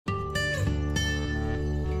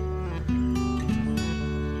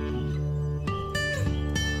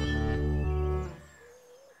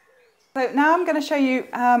So now I'm going to show you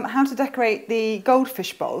how to decorate the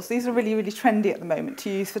goldfish bowls. These are really, really trendy at the moment to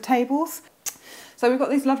use for tables. So we've got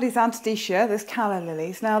these lovely Xanthodecia, there's Calla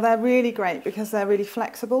Lilies. Now they're really great because they're really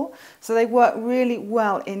flexible, so they work really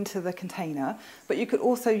well into the container, but you could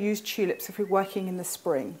also use tulips if you're working in the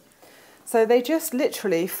spring. So they just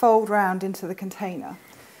literally fold round into the container,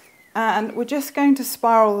 and we're just going to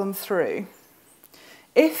spiral them through.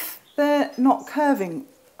 If they're not curving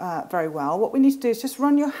very well, what we need to do is just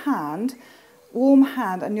run your hand, warm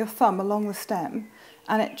hand, and your thumb along the stem,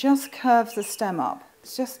 and it just curves the stem up.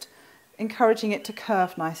 It's just encouraging it to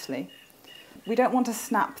curve nicely. We don't want to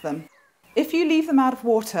snap them. If you leave them out of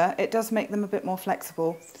water, it does make them a bit more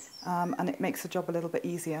flexible, and it makes the job a little bit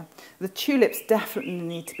easier. The tulips definitely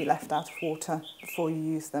need to be left out of water before you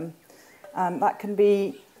use them. That can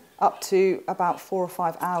be up to about 4 or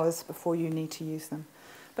 5 hours before you need to use them.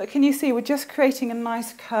 But can you see we're just creating a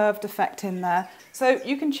nice curved effect in there. So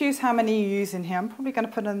you can choose how many you use in here. I'm probably going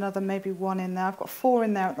to put another maybe 1 in there. I've got 4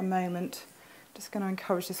 in there at the moment. Just going to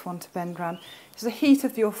encourage this one to bend round. It's the heat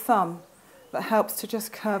of your thumb that helps to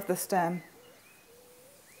just curve the stem.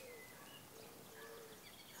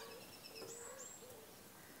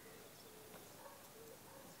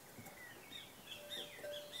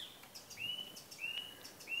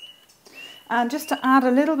 And just to add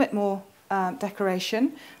a little bit more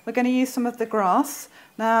decoration, we're going to use some of the grass.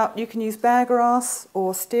 Now you can use bear grass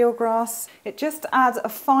or steel grass. It just adds a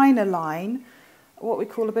finer line, what we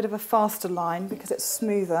call a bit of a faster line, because it's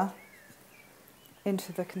smoother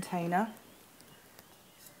into the container.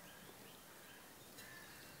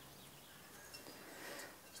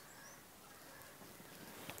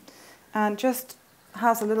 And just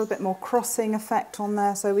has a little bit more crossing effect on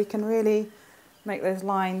there, so we can really make those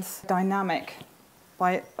lines dynamic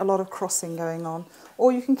by a lot of crossing going on.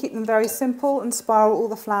 Or you can keep them very simple and spiral all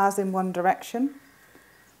the flowers in one direction.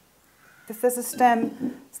 If there's a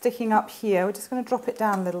stem sticking up here, we're just going to drop it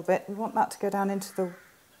down a little bit. We want that to go down into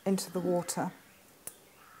the water.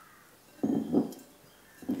 I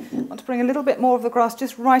want to bring a little bit more of the grass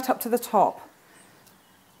just right up to the top.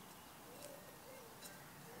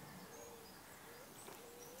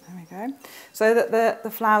 There we go. So that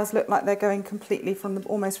the flowers look like they're going completely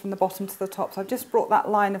almost from the bottom to the top. So I've just brought that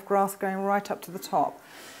line of grass going right up to the top.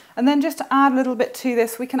 And then just to add a little bit to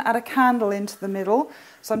this, we can add a candle into the middle.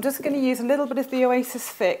 So I'm just going to use a little bit of the Oasis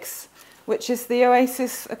Fix, which is the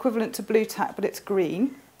Oasis equivalent to Blue Tack, but it's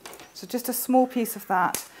green. So just a small piece of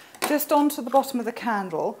that, just onto the bottom of the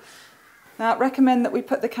candle. Now I recommend that we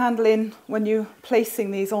put the candle in when you're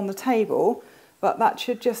placing these on the table, but that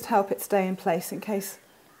should just help it stay in place in case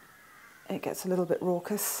it gets a little bit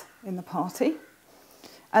raucous in the party.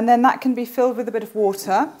 And then that can be filled with a bit of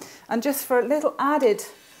water. And just for a little added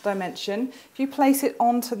dimension, if you place it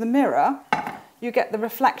onto the mirror, you get the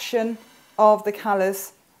reflection of the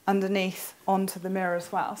colours underneath onto the mirror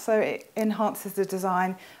as well. So it enhances the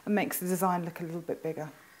design and makes the design look a little bit bigger.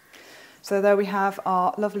 So there we have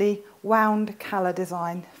our lovely wound colour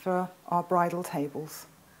design for our bridal tables.